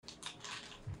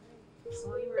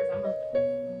So yours, I'm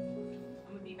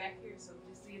gonna be back here, so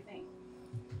just do your thing.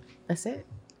 That's it?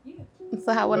 Yeah.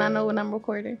 So how would I know when I'm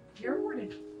recording? You're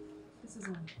recording. This is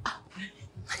on. Oh.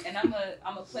 And I'm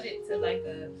gonna put it to like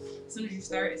as soon as you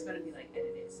start, it's gonna be like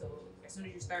edited. So as soon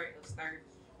as you start, it'll start,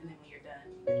 and then when you're done,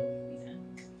 it'll be done.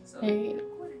 So hey.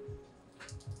 recording.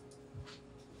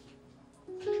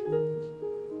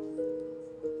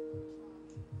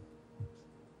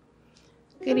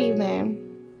 Good evening.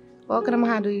 Welcome to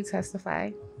How Do You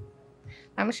Testify?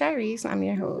 I'm Shirese. I'm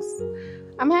your host.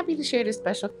 I'm happy to share this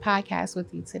special podcast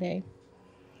with you today.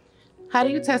 How Do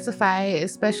You Testify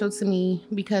is special to me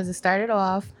because it started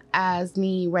off as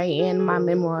me writing my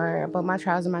memoir about my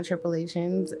trials and my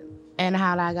tribulations and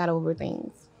how I got over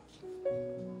things.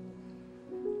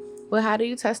 But How Do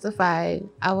You Testify,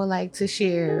 I would like to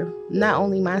share not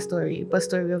only my story, but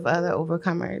story of other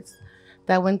overcomers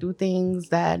that went through things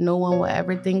that no one will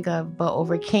ever think of, but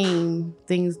overcame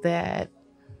things that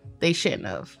they shouldn't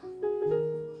have.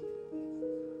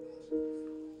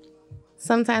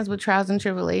 Sometimes with trials and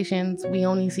tribulations, we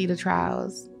only see the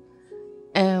trials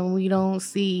and we don't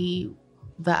see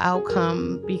the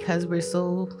outcome because we're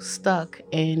so stuck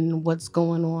in what's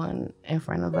going on in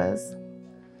front of us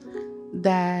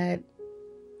that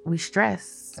we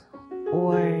stress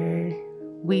or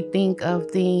we think of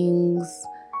things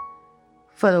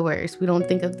for the worst. We don't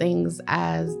think of things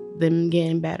as them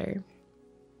getting better.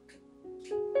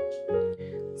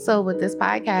 So with this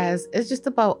podcast, it's just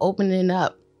about opening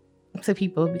up to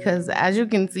people because as you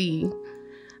can see,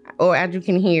 or as you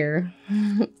can hear,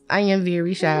 I am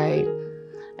very shy.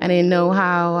 I didn't know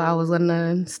how I was going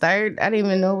to start. I didn't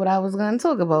even know what I was going to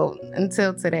talk about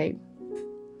until today.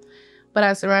 But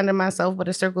I surrounded myself with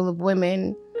a circle of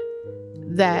women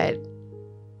that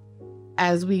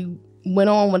as we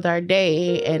went on with our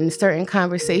day and certain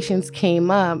conversations came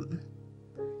up,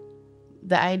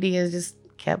 the ideas just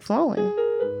kept flowing.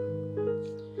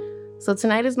 So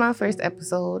tonight is my first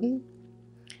episode,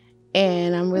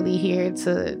 and I'm really here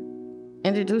to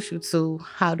introduce you to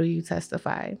How Do You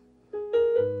Testify?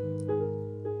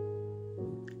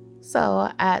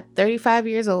 So at 35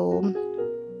 years old,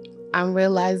 I'm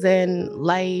realizing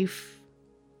life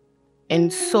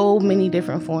in so many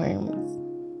different forms.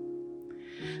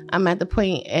 I'm at the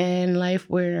point in life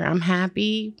where I'm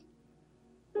happy,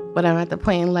 but I'm at the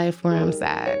point in life where I'm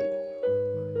sad.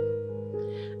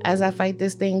 As I fight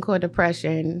this thing called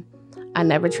depression, I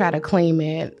never try to claim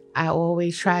it. I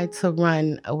always try to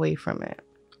run away from it.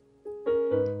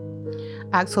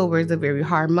 October is a very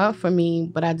hard month for me,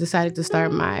 but I decided to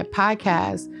start my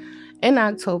podcast in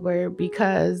October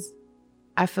because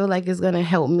I feel like it's going to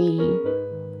help me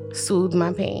soothe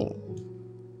my pain.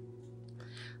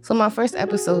 So my first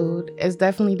episode is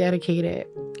definitely dedicated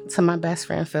to my best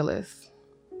friend, Phyllis.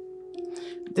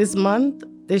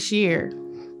 This year,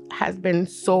 has been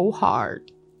so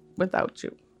hard without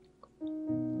you.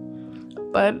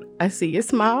 But I see your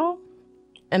smile,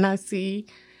 and I see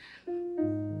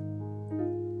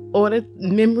all the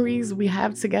memories we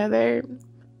have together,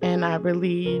 and I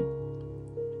really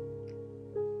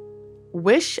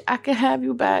wish I could have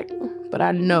you back, but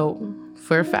I know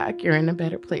for a fact you're in a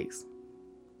better place.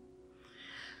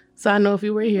 So I know if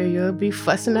you were here, you'll be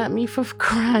fussing at me for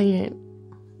crying.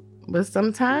 But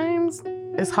sometimes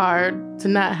it's hard to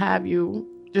not have you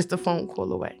just a phone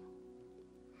call away.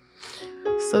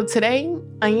 So today,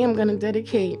 I am going to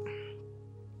dedicate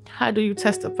How Do You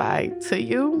Testify to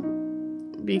you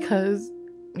because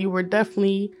you were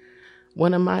definitely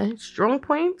one of my strong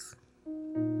points.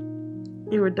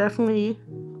 You were definitely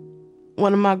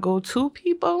one of my go-to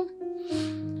people.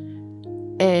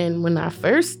 And when I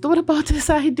first thought about this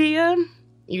idea,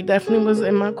 you definitely was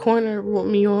in my corner,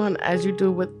 rooting me on as you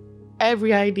do with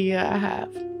every idea I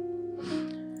have.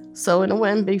 So it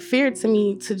wouldn't be fair to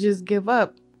me to just give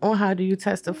up on How Do You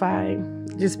Testify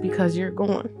just because you're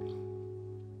gone.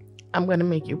 I'm going to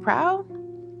make you proud.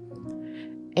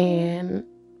 And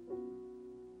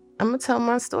I'm going to tell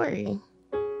my story.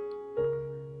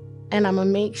 And I'm going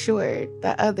to make sure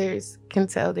that others can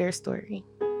tell their story.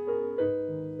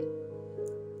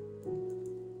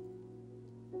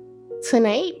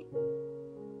 Tonight,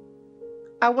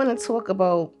 I want to talk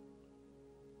about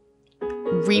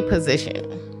reposition.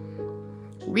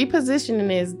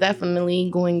 Repositioning is definitely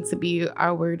going to be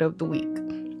our word of the week.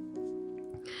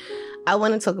 I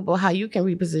want to talk about how you can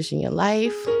reposition your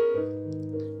life.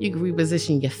 You can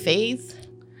reposition your faith.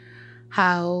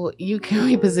 How you can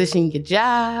reposition your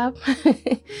job.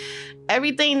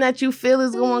 Everything that you feel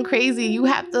is going crazy, you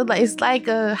have to, it's like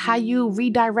how you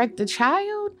redirect a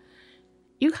child.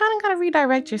 You kind of got to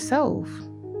redirect yourself.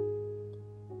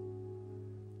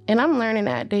 And I'm learning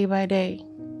that day by day.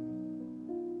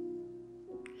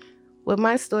 with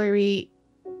my story,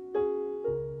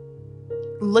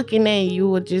 looking at you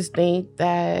would just think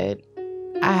that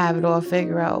I have it all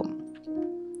figured out.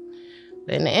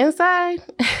 But in the inside,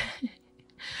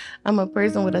 I'm a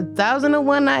person with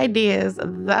 1,001 ideas,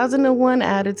 1,001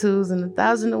 attitudes, and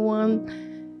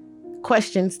 1,001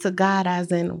 questions to God,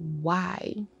 as in,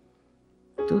 why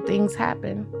do things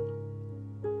happen?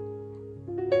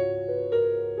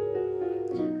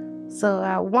 So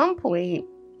at one point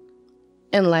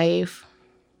in life,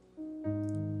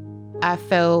 I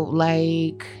felt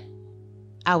like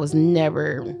I was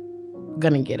never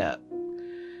gonna get up.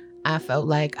 I felt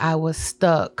like I was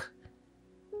stuck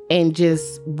in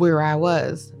just where I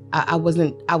was. I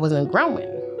wasn't growing.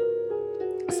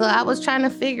 So I was trying to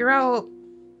figure out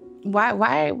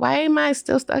why am I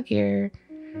still stuck here?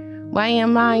 Why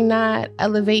am I not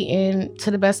elevating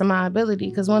to the best of my ability?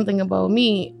 Because one thing about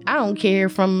me, I don't care,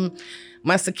 from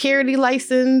my security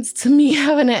license to me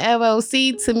having an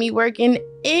LLC to me working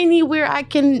anywhere I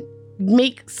can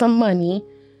make some money.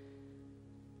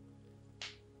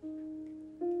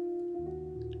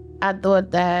 I thought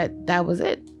that was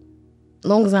it. As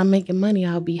long as I'm making money,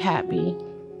 I'll be happy.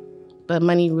 But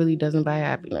money really doesn't buy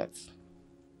happiness.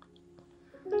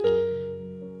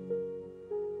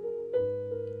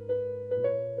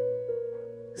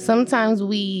 Sometimes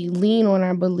we lean on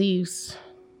our beliefs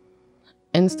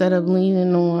instead of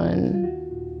leaning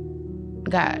on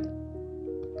God.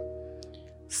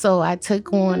 So I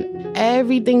took on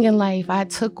everything in life. I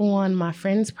took on my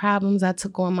friends' problems. I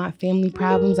took on my family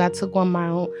problems. I took on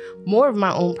more of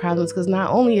my own problems, because not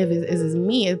only is it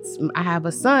me, I have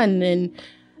a son, and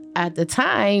at the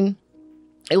time,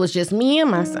 it was just me and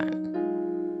my son.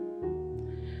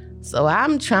 So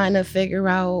I'm trying to figure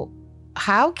out,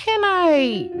 how can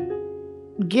I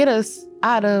get us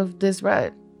out of this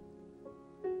rut?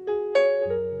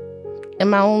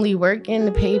 Am I only working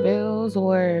to pay bills,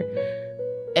 or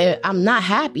I'm not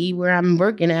happy where I'm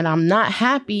working at? I'm not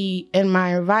happy in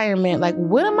my environment. Like,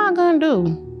 what am I going to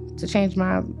do to change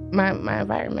my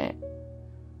environment?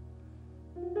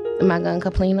 Am I going to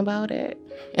complain about it?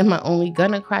 Am I only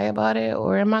going to cry about it?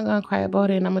 Or am I going to cry about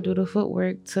it and I'm going to do the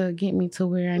footwork to get me to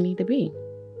where I need to be?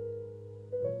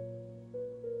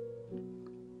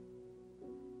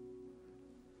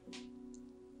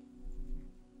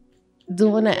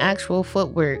 Doing the actual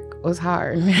footwork was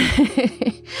hard.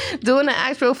 Doing the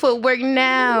actual footwork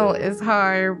now is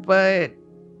hard, but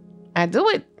I do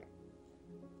it.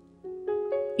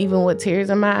 Even with tears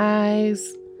in my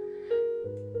eyes,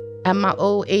 at my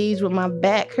old age with my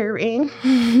back hurting,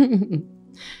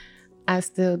 I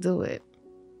still do it.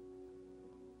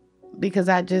 Because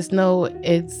I just know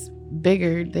it's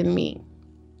bigger than me.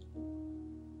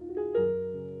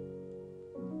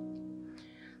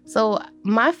 So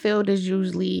my field is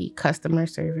usually customer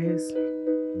service.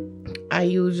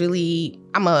 I'm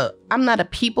not a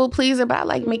people pleaser, but I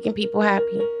like making people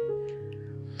happy.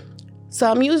 So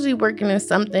I'm usually working in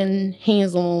something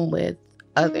hands-on with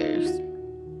others.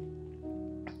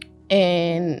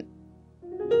 And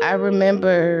I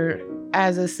remember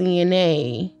as a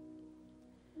CNA,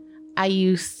 I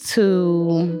used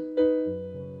to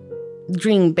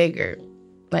dream bigger.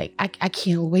 Like, I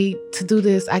can't wait to do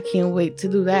this. I can't wait to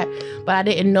do that. But I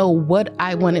didn't know what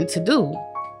I wanted to do.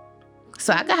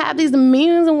 So I could have these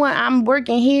millions and what I'm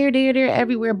working here, there,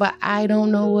 everywhere, but I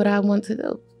don't know what I want to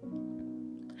do.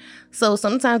 So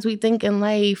sometimes we think in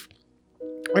life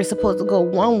we're supposed to go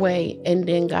one way, and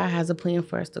then God has a plan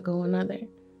for us to go another.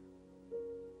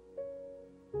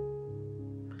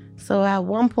 So at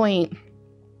one point,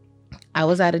 I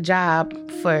was at a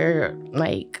job for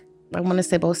I want to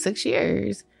say about 6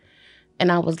 years,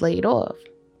 and I was laid off.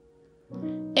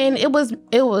 And it was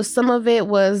some of it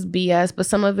was BS, but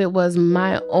some of it was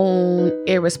my own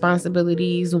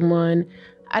irresponsibilities. One,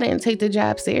 I didn't take the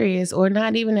job serious, or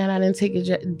not even that I didn't take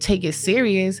it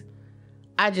serious.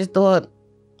 I just thought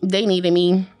they needed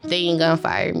me. They ain't gonna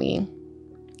fire me.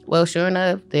 Well, sure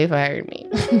enough, they fired me.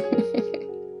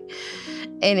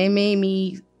 And it made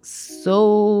me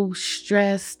so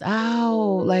stressed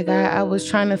out. Like, I was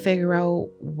trying to figure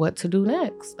out what to do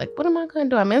next. Like, what am I going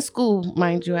to do? I'm in school,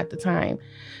 mind you, at the time.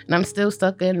 And I'm still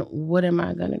stuck in, what am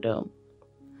I going to do?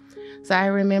 So I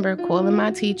remember calling my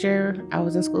teacher. I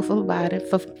was in school for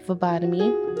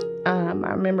phlebotomy. I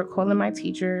remember calling my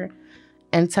teacher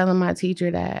and telling my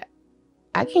teacher that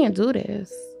I can't do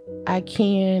this. I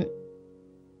can't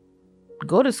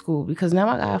go to school because now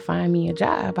I gotta find me a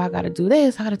job. I gotta do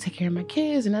this. I gotta take care of my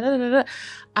kids and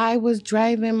I was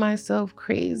driving myself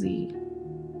crazy.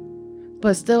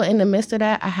 But still, in the midst of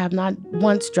that, I have not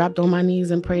once dropped on my knees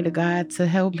and prayed to God to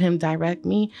help him direct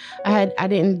me. I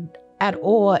didn't at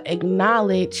all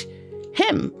acknowledge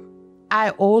him.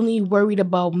 I only worried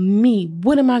about me.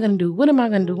 What am I going to do? What am I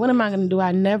going to do? What am I going to do?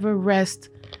 I never rest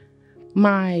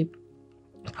my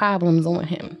problems on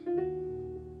him.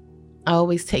 I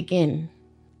always take in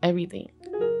everything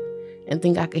and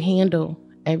think I could handle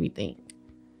everything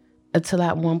until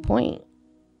at one point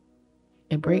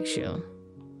it breaks you.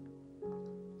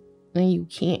 Then you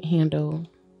can't handle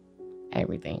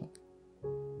everything.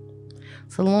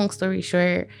 So long story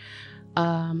short,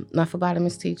 my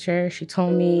phlebotomist teacher, she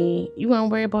told me, you want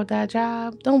to worry about that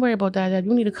job? Don't worry about that job.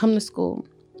 You need to come to school.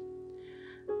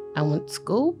 I went to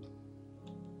school.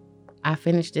 I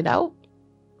finished it out.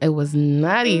 It was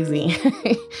not easy.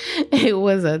 It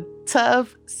was a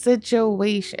tough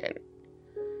situation.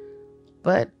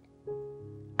 But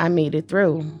I made it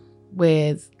through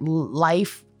with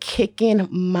life kicking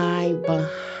my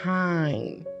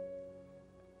behind.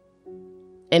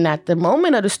 And at the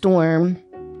moment of the storm,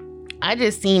 I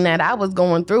just seen that I was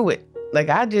going through it. Like,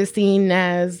 I just seen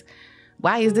as,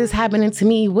 why is this happening to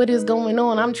me? What is going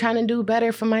on? I'm trying to do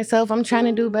better for myself. I'm trying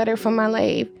to do better for my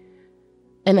life.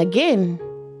 And again,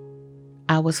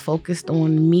 I was focused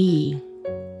on me.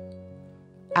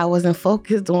 I wasn't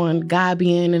focused on God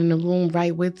being in the room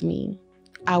right with me.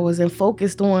 I wasn't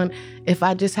focused on if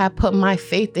I just had put my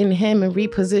faith in him and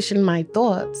repositioned my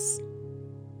thoughts,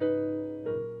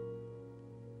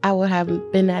 I would have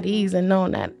been at ease and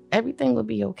known that everything would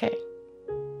be okay.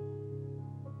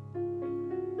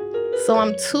 So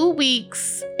I'm 2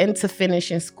 weeks into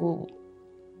finishing school,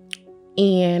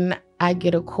 and I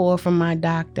get a call from my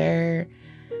doctor,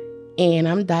 and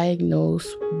I'm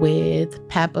diagnosed with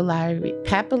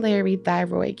papillary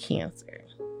thyroid cancer.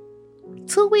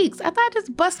 2 weeks. I thought I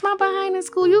just bust my behind in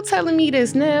school. You telling me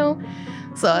this now?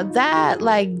 So that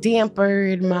like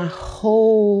dampened my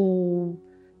whole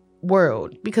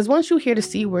world, because once you hear the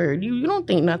C word, you don't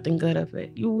think nothing good of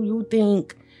it. You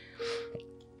think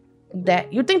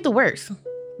the worst,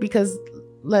 because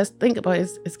let's think about it,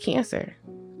 it's cancer,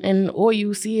 and all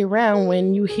you see around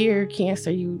when you hear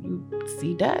cancer, you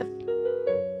see death,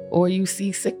 or you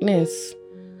see sickness,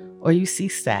 or you see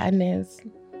sadness.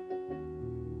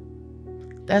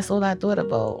 That's all I thought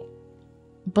about.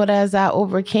 But as I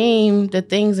overcame the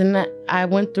things and that I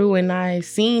went through, and I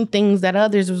seen things that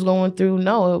others was going through,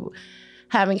 no,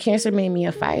 having cancer made me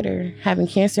a fighter. Having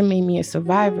cancer made me a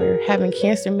survivor. Having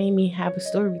cancer made me have a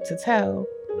story to tell.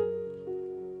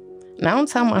 And I don't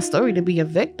tell my story to be a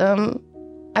victim.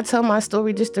 I tell my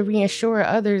story just to reassure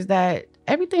others that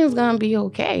everything's gonna be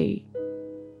okay.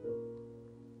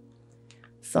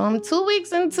 So I'm 2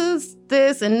 weeks into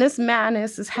this, and this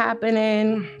madness is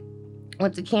happening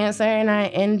with the cancer, and I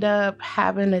end up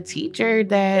having a teacher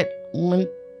that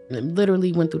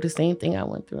literally went through the same thing I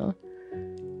went through.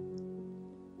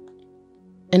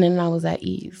 And then I was at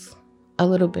ease a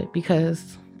little bit,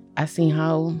 because I seen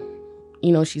how,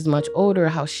 she's much older,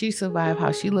 how she survived,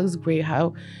 how she looks great,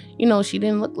 how, she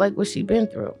didn't look like what she'd been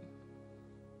through.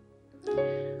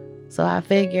 So I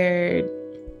figured,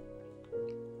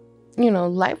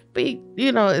 life be,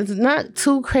 it's not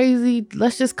too crazy.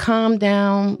 Let's just calm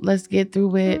down. Let's get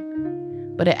through it.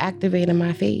 But it activated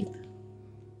my faith.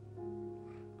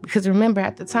 Because remember,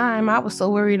 at the time, I was so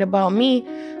worried about me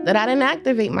that I didn't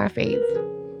activate my faith.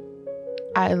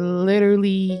 I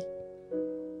literally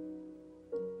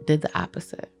did the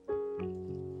opposite.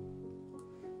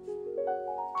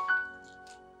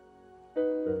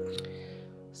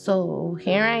 So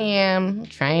here I am,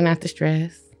 trying not to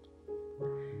stress.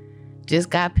 Just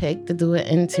got picked to do an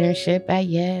internship at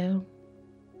Yale.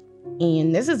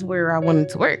 And this is where I wanted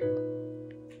to work.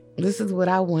 This is what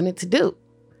I wanted to do.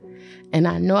 And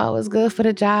I know I was good for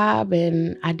the job,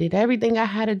 and I did everything I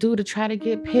had to do to try to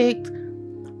get picked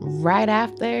right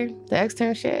after the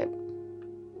externship.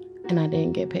 And I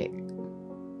didn't get picked.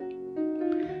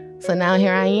 So now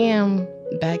here I am,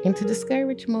 back into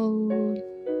discouraged mode.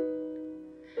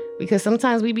 Because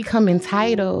sometimes we become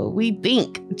entitled. We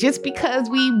think just because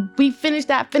we finished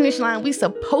that finish line, we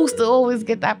supposed to always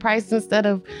get that prize instead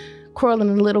of crawling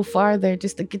a little farther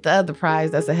just to get the other prize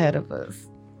that's ahead of us.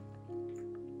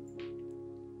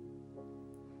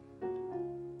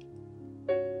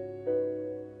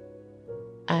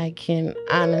 I can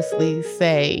honestly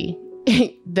say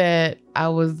that I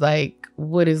was like,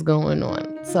 what is going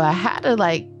on? So I had to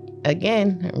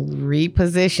again,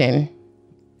 reposition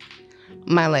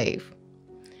my life.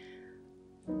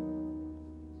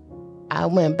 I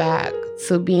went back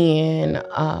to being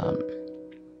a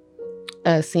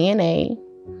CNA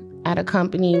at a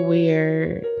company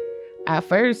where at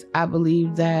first I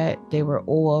believed that they were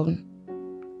all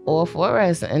for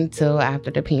us until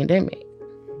after the pandemic.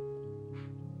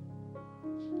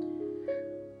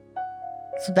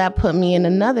 So that put me in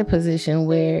another position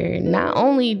where not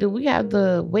only do we have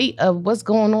the weight of what's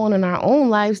going on in our own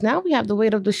lives, now we have the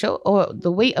weight of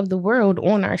the weight of the world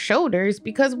on our shoulders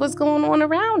because of what's going on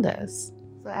around us.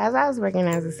 So as I was working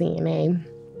as a CNA,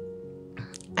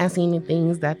 I seen the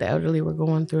things that the elderly were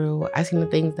going through. I seen the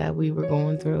things that we were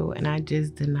going through, and I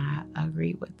just did not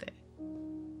agree with it.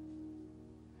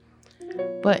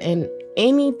 But in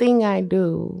anything I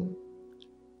do,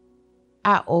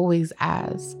 I always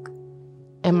ask,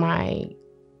 am I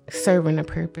serving a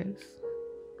purpose?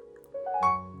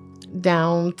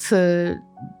 Down to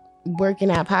working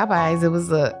at Popeyes, it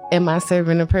was am I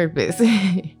serving a purpose?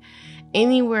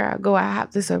 Anywhere I go, I have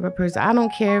to serve a person. I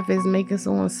don't care if it's making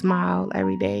someone smile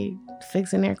every day,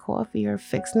 fixing their coffee, or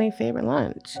fixing their favorite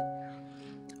lunch.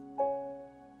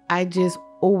 I just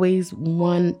always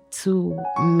want to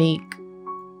make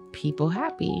people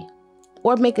happy,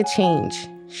 or make a change,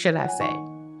 should I say.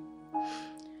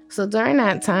 So during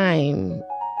that time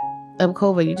of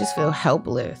COVID, you just feel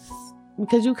helpless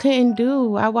because you couldn't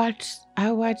do. I watched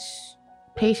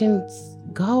patients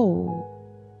go.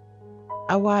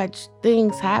 I watched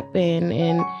things happen,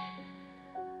 and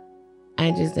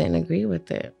I just didn't agree with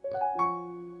it.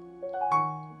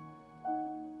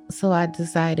 So I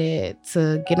decided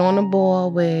to get on the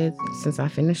ball with, since I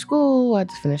finished school, I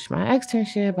just finished my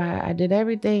externship, I did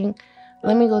everything.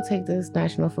 Let me go take this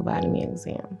national phlebotomy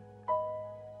exam.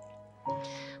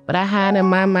 But I had in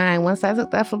my mind, once I took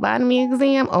that phlebotomy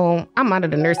exam, I'm out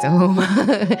of the nursing home.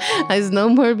 There's no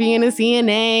more being a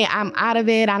CNA. I'm out of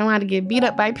it. I don't have to get beat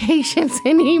up by patients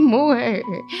anymore.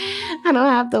 I don't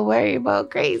have to worry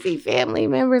about crazy family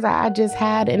members. I just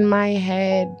had in my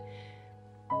head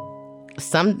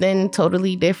something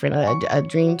totally different, a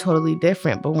dream totally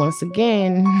different. But once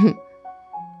again,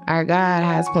 our God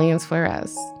has plans for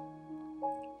us.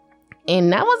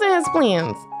 And that wasn't his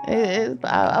plans.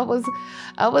 I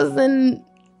was in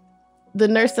the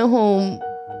nursing home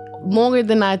longer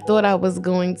than I thought I was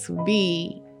going to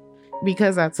be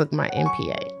because I took my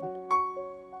NPA.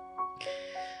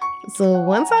 So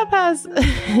once I passed,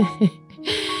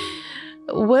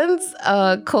 once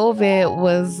COVID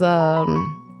was,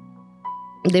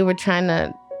 they were trying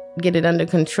to get it under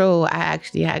control, I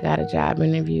got a job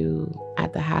interview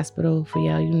at the hospital for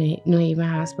Yale New Haven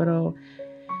Hospital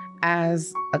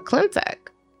as a clin tech.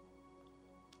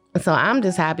 So I'm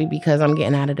just happy because I'm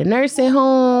getting out of the nursing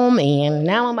home and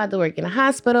now I'm about to work in a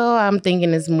hospital. I'm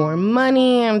thinking it's more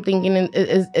money. I'm thinking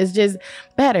it's just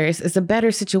better. It's a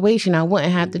better situation. I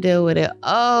wouldn't have to deal with it.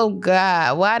 Oh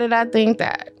God, why did I think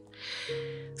that?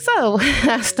 So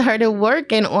I started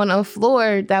working on a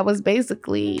floor that was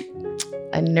basically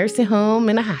a nursing home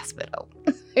and a hospital.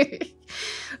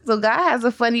 So God has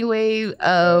a funny way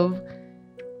of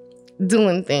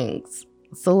doing things.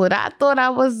 So what I thought I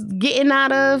was getting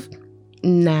out of,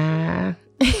 nah,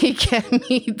 he kept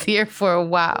me there for a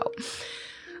while.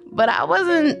 But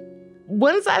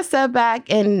once I sat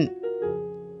back and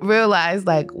realized,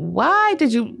 like, what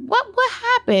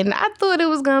happened? I thought it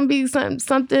was going to be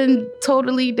something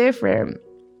totally different.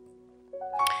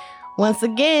 Once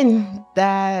again,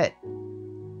 that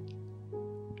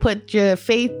put your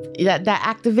faith, that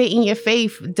activating your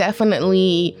faith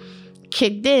definitely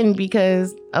kicked in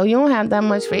because, you don't have that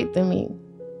much faith in me.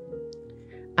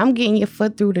 I'm getting your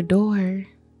foot through the door.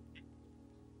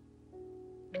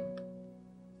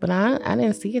 But I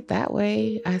didn't see it that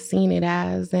way. I seen it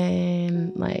as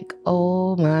in like,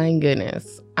 oh my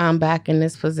goodness, I'm back in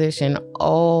this position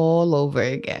all over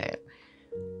again.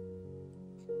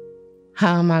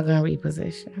 How am I going to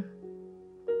reposition?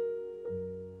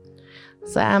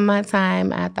 So at my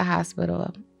time at the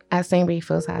hospital, at St.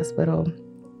 Raphael's Hospital,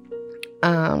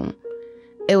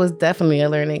 it was definitely a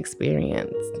learning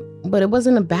experience, but it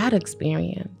wasn't a bad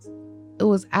experience. It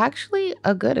was actually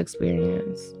a good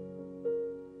experience.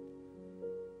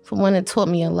 For one, it taught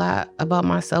me a lot about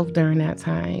myself during that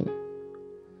time.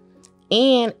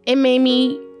 And it made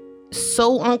me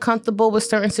so uncomfortable with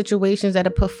certain situations that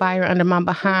it put fire under my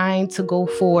behind to go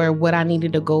for what I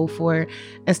needed to go for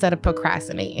instead of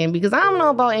procrastinating. Because I don't know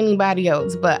about anybody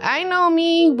else, but I know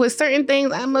me with certain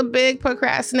things. I'm a big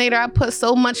procrastinator. I put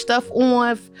so much stuff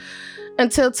off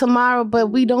until tomorrow, but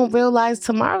we don't realize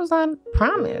tomorrow's not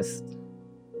promised.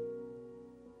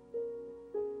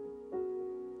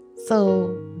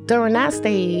 So during that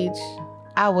stage,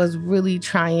 I was really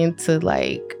trying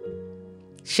to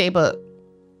shape up.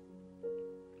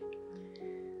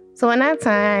 So in that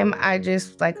time, I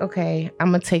just okay, I'm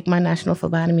going to take my national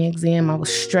phlebotomy exam. I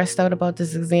was stressed out about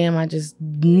this exam. I just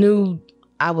knew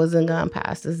I wasn't going to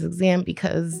pass this exam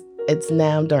because it's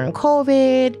now during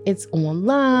COVID. It's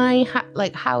online.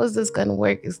 How is this going to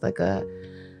work? It's like a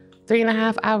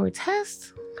 3.5 hour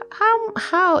test.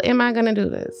 How am I gonna do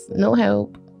this? No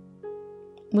help.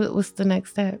 What's the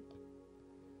next step?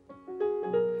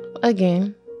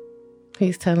 Again,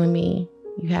 he's telling me,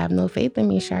 you have no faith in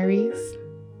me, Sharice.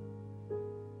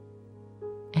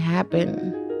 It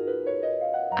happened.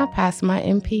 I passed my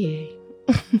MPA.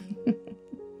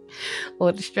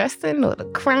 Or the stressing, or the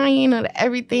crying, or the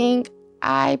everything.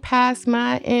 I passed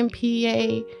my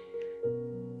MPA.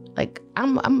 Like,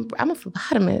 I'm a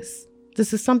phlebotomist.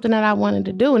 This is something that I wanted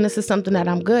to do, and this is something that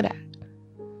I'm good at.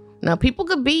 Now, people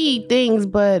could be things,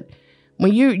 but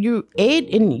when you're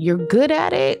good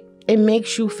at it, it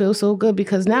makes you feel so good,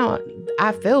 because now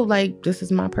I feel like this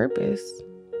is my purpose.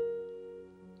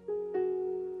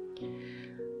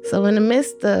 So in the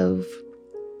midst of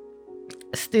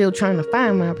still trying to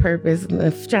find my purpose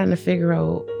and trying to figure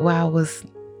out why I was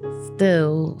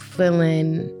still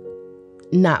feeling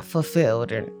not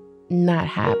fulfilled or not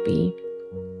happy,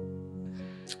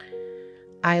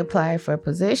 I applied for a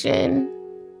position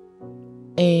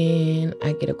and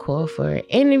I get a call for an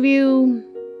interview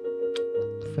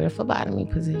for the phlebotomy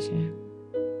position.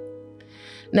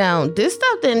 Now, this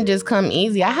stuff didn't just come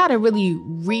easy. I had to really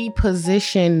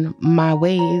reposition my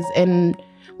ways. And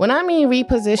when I mean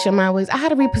reposition my ways, I had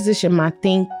to reposition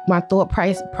my thought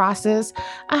process.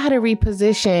 I had to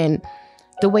reposition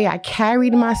the way I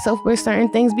carried myself with certain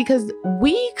things, because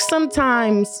we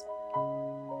sometimes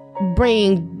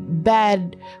bring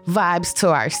bad vibes to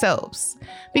ourselves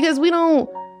because we don't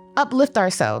uplift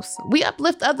ourselves. We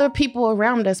uplift other people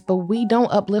around us, but we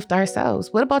don't uplift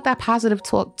ourselves. What about that positive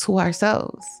talk to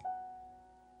ourselves?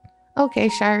 Okay,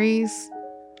 Sharice,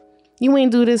 you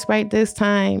ain't do this right this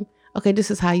time. Okay, this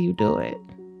is how you do it.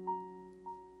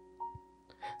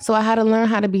 So I had to learn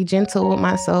how to be gentle with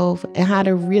myself and how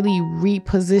to really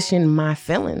reposition my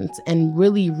feelings and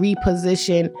really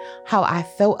reposition how I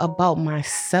felt about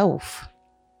myself.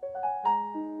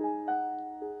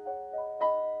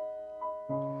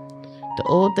 The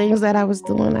old things that I was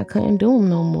doing, I couldn't do them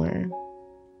no more.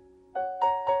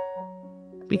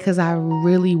 Because I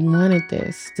really wanted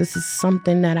this. This is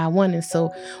something that I wanted. So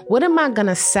what am I going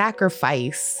to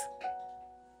sacrifice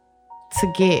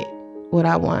to get what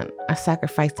I want? I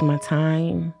sacrificed my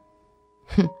time.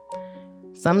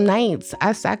 Some nights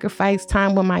I sacrificed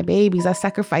time with my babies. I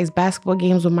sacrificed basketball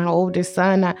games with my oldest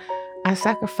son. I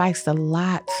sacrificed a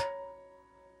lot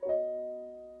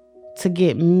to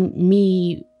get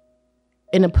me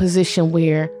in a position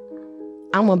where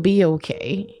I'm going to be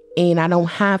okay. And I don't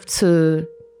have to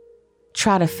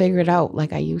try to figure it out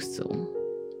like I used to.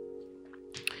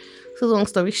 So long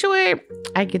story short,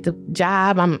 I get the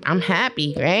job. I'm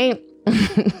happy, right?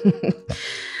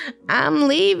 I'm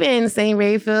leaving St.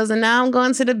 Raphael's and now I'm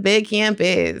going to the big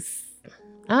campus.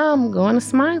 I'm going to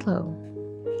Smilo.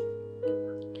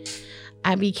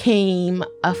 I became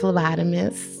a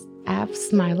phlebotomist at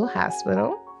Smilo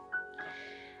Hospital.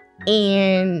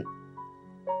 And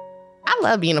I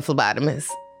love being a phlebotomist.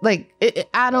 Like,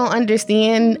 I don't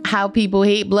understand how people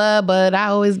hate blood, but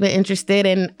I've always been interested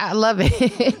and I love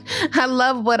it. I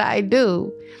love what I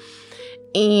do.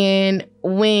 And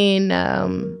when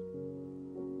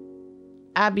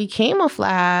I became a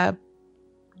phleb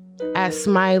at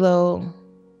Smilo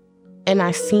and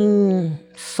I seen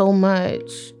so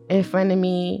much in front of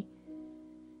me,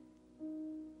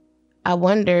 I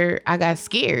got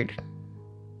scared.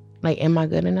 Like, am I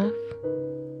good enough?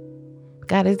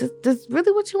 God, is this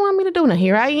really what you want me to do? Now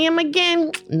here I am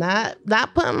again, not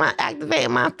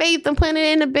activating my faith and putting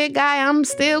it in the big guy. I'm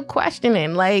still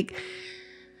questioning, like,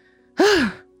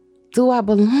 do I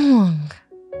belong?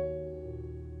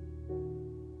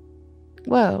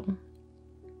 Well,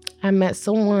 I met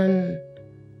someone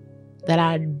that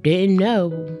I didn't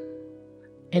know,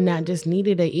 and I just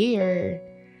needed an ear.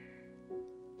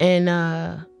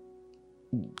 And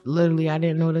literally, I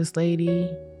didn't know this lady.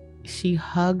 She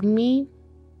hugged me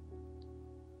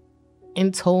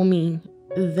and told me,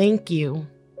 thank you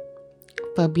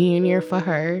for being here for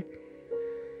her.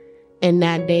 And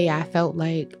that day I felt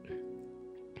like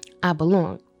I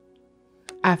belong.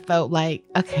 I felt like,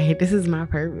 okay, this is my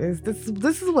purpose.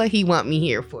 This is what he want me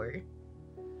here for.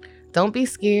 Don't be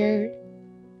scared.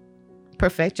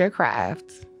 Perfect your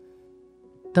craft.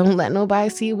 Don't let nobody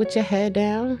see you with your head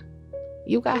down.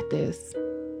 You got this.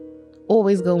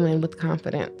 Always go in with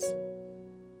confidence.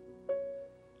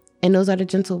 And those are the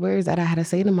gentle words that I had to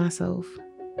say to myself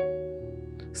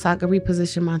so I could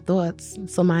reposition my thoughts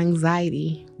so my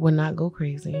anxiety would not go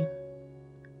crazy.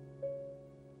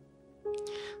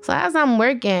 So as I'm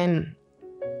working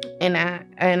in that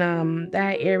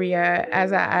area,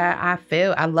 as I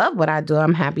feel I love what I do,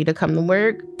 I'm happy to come to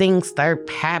work, things start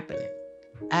happening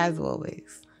as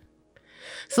always.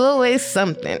 It's always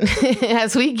something.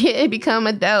 As we become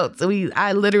adults,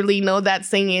 I literally know that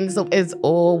saying, so it's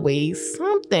always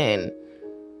something.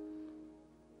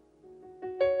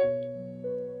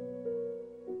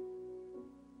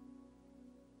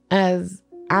 As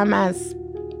I'm as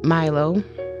Milo,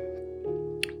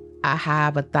 I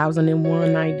have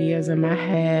 1,001 ideas in my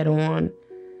head on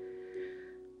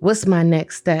what's my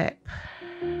next step?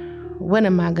 What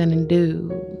am I gonna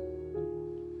do?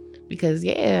 Because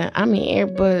I'm here,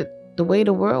 but the way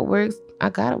the world works, I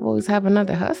gotta always have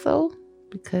another hustle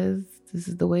because this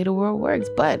is the way the world works.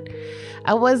 But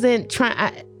I wasn't trying,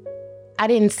 I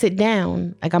didn't sit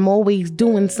down. Like, I'm always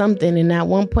doing something, and at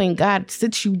one point God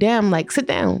sits you down, like, sit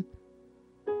down.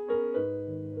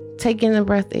 Take in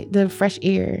the fresh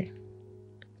air.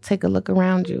 Take a look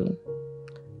around you.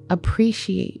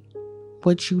 Appreciate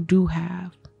what you do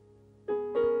have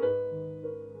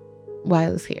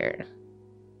while it's here.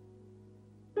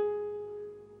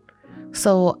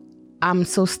 So I'm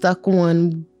so stuck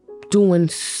on doing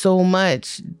so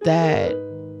much that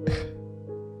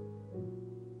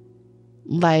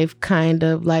life kind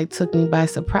of like took me by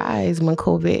surprise when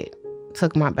COVID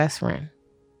took my best friend.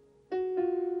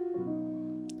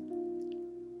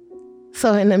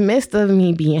 So in the midst of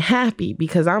me being happy,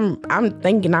 because I'm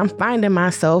thinking I'm finding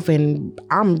myself and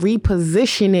I'm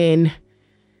repositioning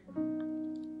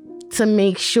to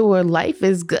make sure life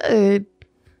is good,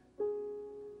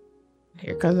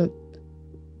 here comes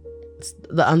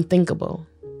the unthinkable.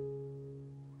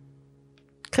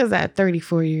 Because at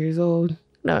 34 years old,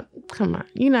 no, come on,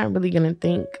 you're not really going to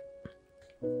think.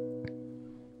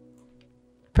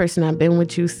 Person I've been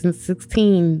with you since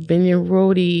 16, been your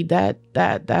roadie,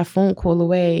 that phone call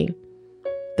away,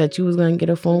 that you was going to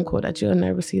get a phone call that you'll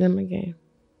never see them again.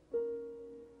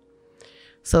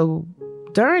 So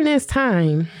during this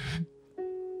time,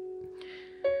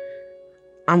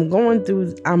 I'm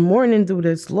mourning through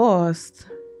this loss,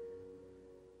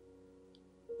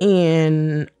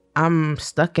 and I'm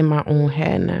stuck in my own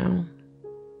head now.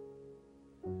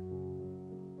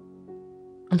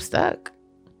 I'm stuck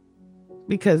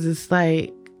because it's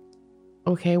like,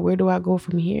 okay, where do I go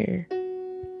from here?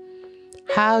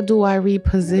 How do I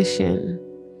reposition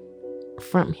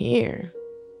from here?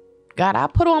 God, I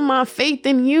put on my faith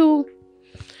in you,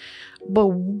 but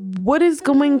what is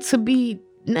going to be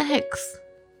next?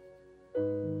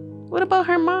 What about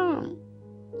her mom?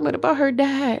 What about her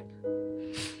dad?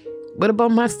 What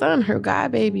about my son, her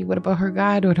god baby? What about her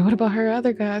goddaughter? What about her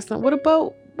other godson? What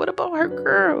about her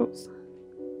girls?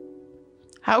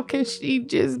 How can she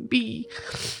just be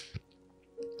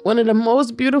one of the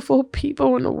most beautiful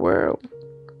people in the world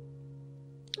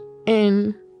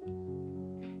and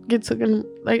get taken?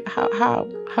 Like, how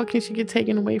can she get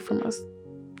taken away from us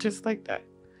just like that?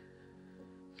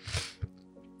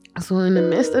 So in the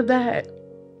midst of that,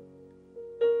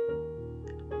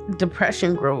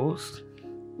 depression grows,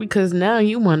 because now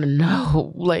you want to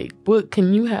know, like, what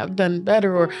can you have done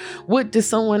better, or what did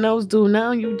someone else do?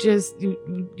 Now you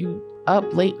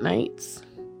up late nights,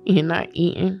 you're not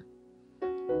eating,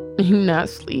 you're not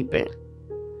sleeping,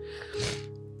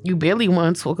 you barely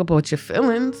want to talk about your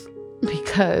feelings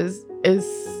because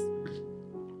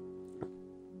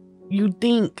you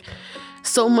think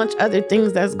so much other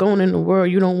things that's going in the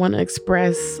world you don't want to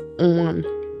express on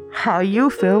how you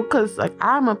feel. Because like,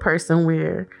 I'm a person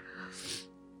where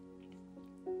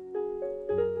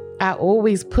I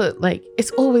always put, like,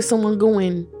 it's always someone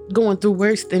going through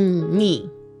worse than me.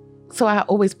 So I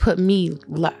always put me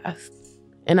last,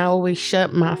 and I always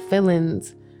shut my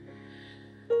feelings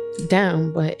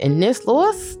down. But in this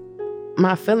loss,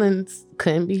 my feelings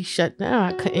couldn't be shut down.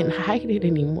 I couldn't hide it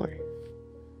anymore.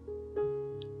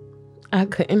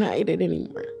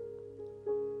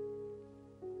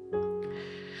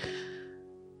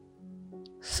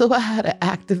 So I had to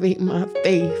activate my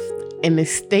faith in the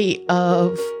state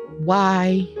of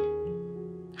why,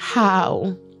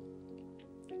 how,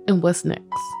 and what's next.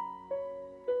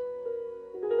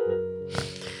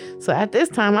 So at this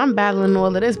time, I'm battling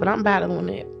all of this, but I'm battling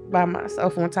it by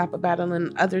myself on top of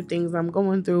battling other things I'm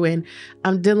going through. And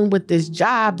I'm dealing with this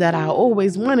job that I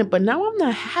always wanted, but now I'm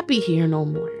not happy here no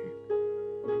more.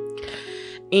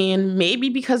 And maybe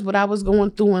because what I was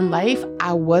going through in life,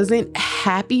 I wasn't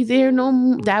happy there no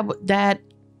more. That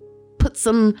put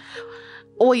some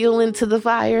oil into the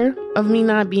fire of me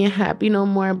not being happy no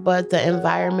more. But the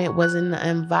environment wasn't the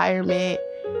environment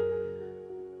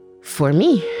for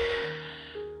me.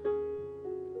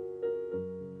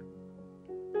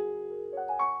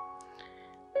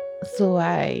 So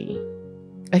I,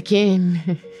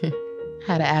 again,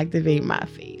 had to activate my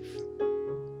faith.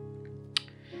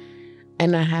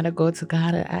 And I had to go to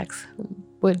God and ask him,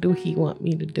 What do he want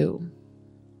me to do?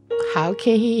 How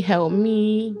can he help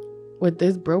me with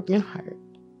this broken heart?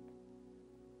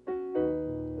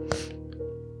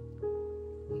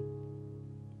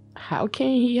 How can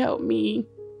he help me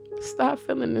stop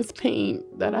feeling this pain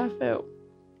that I felt?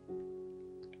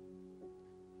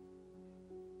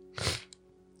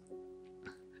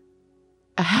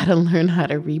 I had to learn how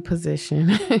to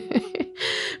reposition.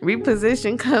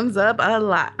 Reposition comes up a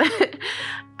lot.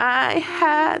 I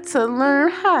had to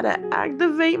learn how to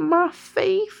activate my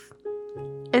faith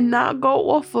and not go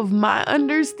off of my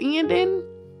understanding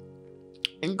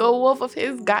and go off of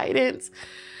his guidance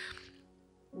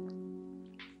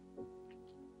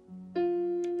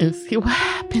and see what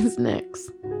happens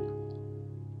next.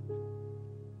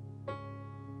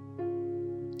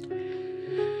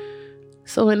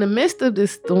 So in the midst of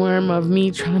this storm of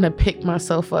me trying to pick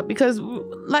myself up, because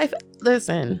life,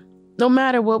 listen, no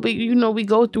matter what we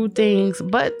go through things,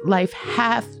 but life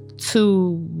have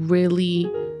to really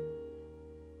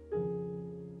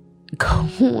go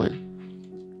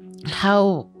on.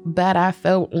 How bad I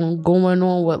felt on going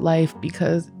on with life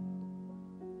because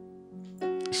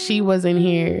she wasn't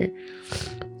here.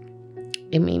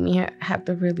 It made me have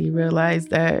to really realize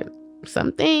that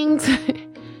some things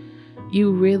you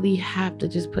really have to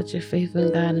just put your faith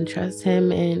in God and trust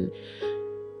him. And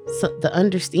so the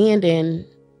understanding,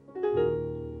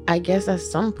 I guess at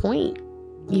some point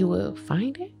you will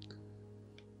find it.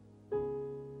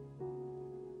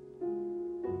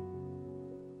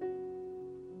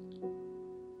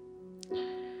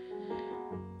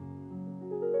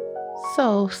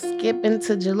 So skipping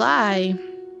to July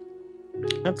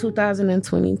of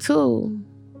 2022,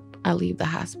 I leave the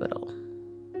hospital.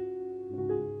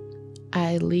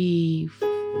 I leave.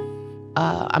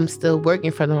 I'm still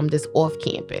working for them. I'm just off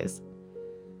campus.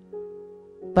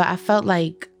 But I felt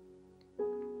like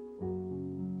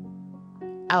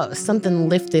something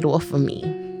lifted off of me.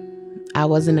 I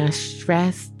wasn't as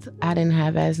stressed. I didn't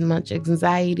have as much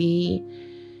anxiety.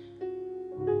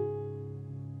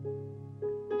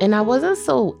 And I wasn't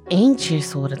so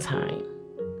anxious all the time.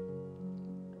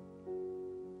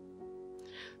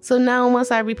 So now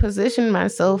once I repositioned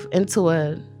myself into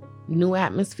a new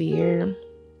atmosphere,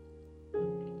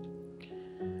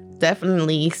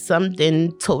 definitely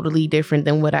something totally different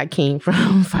than what I came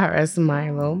from, far as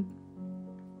Milo.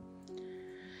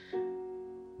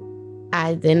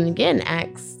 I then again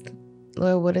asked,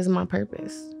 Lord, what is my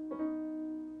purpose?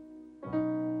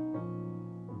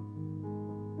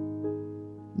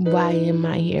 Why am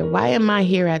I here? Why am I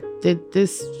here at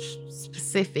this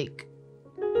specific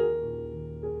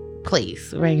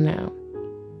place right now?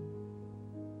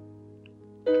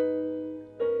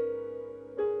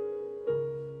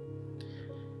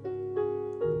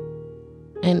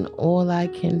 And all I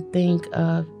can think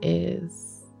of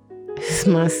is it's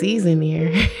my season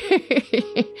here.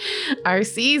 Our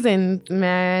season,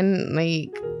 man.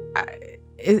 Like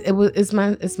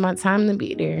it's my time to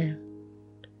be there.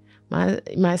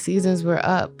 My seasons were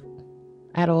up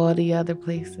at all the other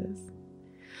places.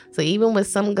 So even with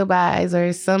some goodbyes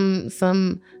or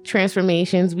some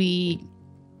transformations, we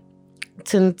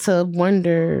tend to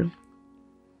wonder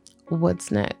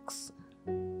what's next.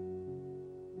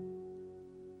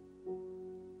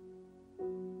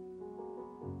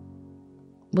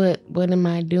 What am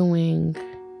I doing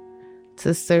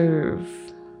to serve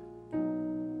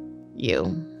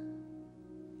you?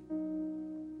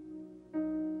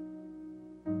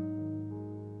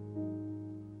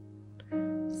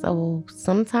 So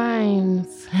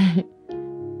sometimes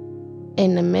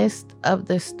in the midst of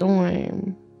the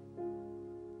storm,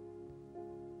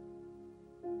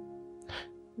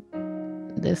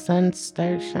 the sun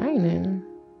starts shining.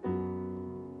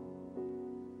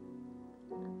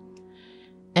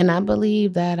 And I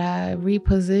believe that I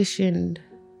repositioned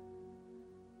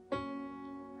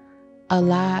a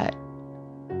lot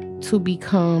to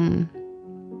become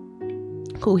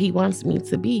who he wants me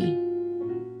to be.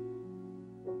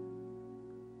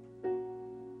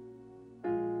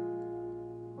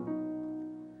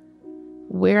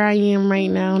 Where I am right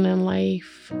now in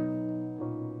life,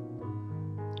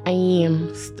 I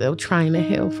am still trying to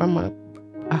heal from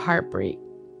a heartbreak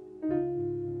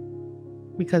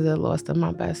because of the loss of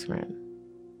my best friend.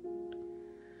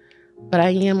 But I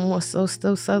am also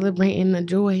still celebrating the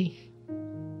joy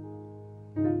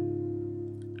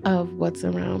of what's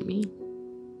around me.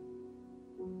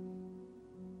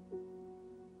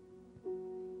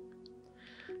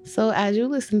 So as you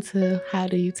listen to How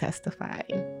Do You Testify,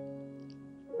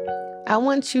 I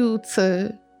want you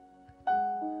to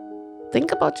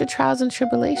think about your trials and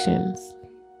tribulations.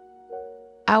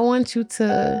 I want you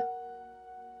to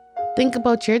think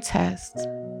about your tests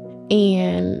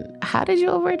and how did you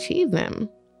overachieve them?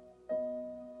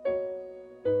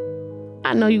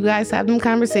 I know you guys have them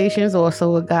conversations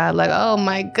also with God, like, oh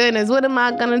my goodness, what am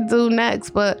I going to do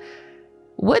next? But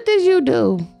what did you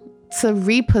do to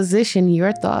reposition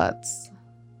your thoughts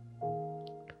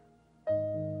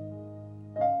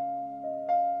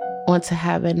onto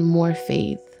having more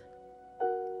faith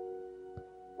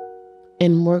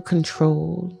and more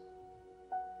control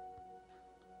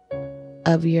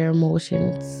of your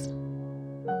emotions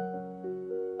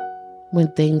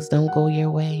when things don't go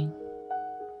your way?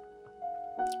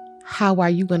 How are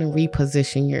you going to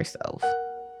reposition yourself?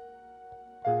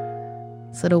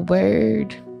 So the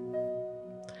word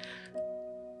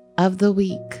of the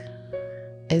week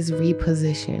is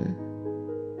reposition.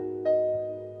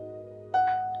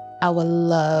 I would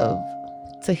love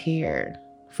to hear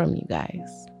from you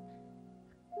guys.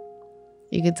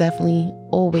 You could definitely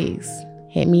always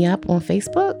hit me up on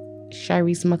Facebook,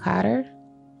 Sharice McCotter.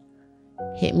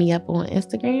 Hit me up on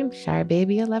Instagram,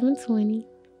 ShyBaby1120.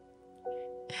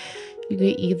 You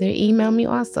can either email me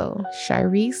also,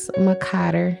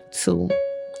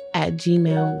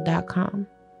 ShariceMcCotter2@gmail.com.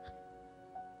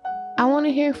 I want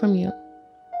to hear from you.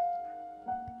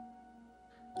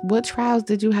 What trials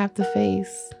did you have to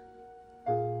face?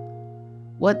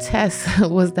 What test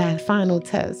was that final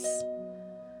test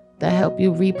that helped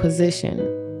you reposition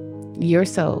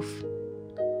yourself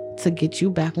to get you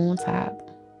back on top?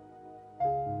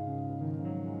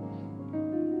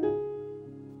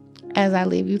 As I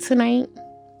leave you tonight,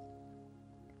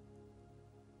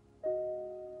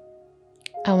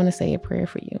 I want to say a prayer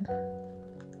for you.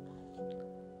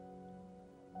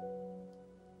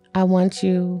 I want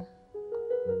you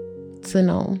to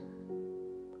know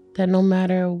that no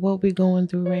matter what we're going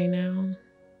through right now,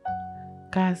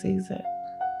 God sees it.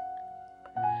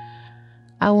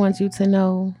 I want you to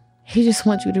know He just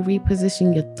wants you to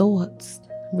reposition your thoughts,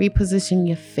 reposition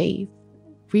your faith,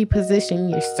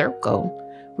 reposition your circle,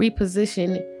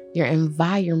 reposition your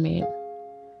environment.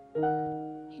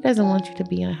 He doesn't want you to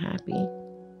be unhappy.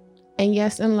 And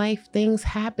yes, in life, things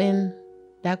happen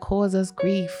that cause us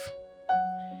grief,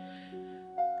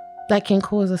 that can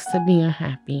cause us to be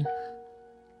unhappy.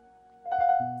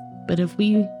 But if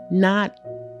we not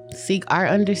seek our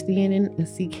understanding and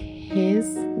seek His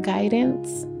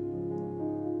guidance,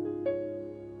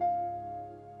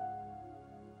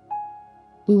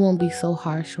 we won't be so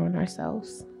harsh on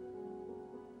ourselves.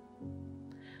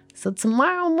 So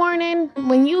tomorrow morning,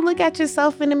 when you look at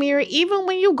yourself in the mirror, even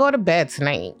when you go to bed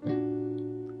tonight,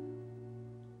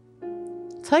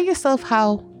 tell yourself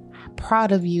how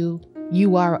proud of you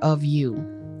are of you.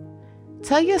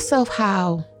 Tell yourself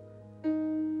how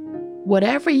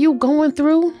whatever you going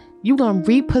through, you're going to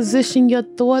reposition your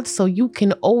thoughts so you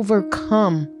can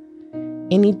overcome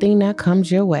anything that comes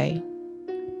your way.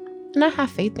 And I have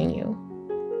faith in you.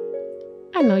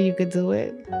 I know you could do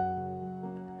it.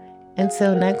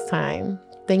 Until next time,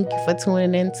 thank you for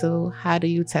tuning in to How Do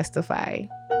You Testify?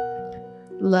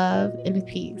 Love and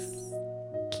peace.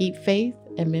 Keep faith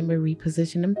and remember,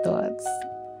 reposition them thoughts.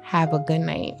 Have a good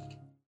night.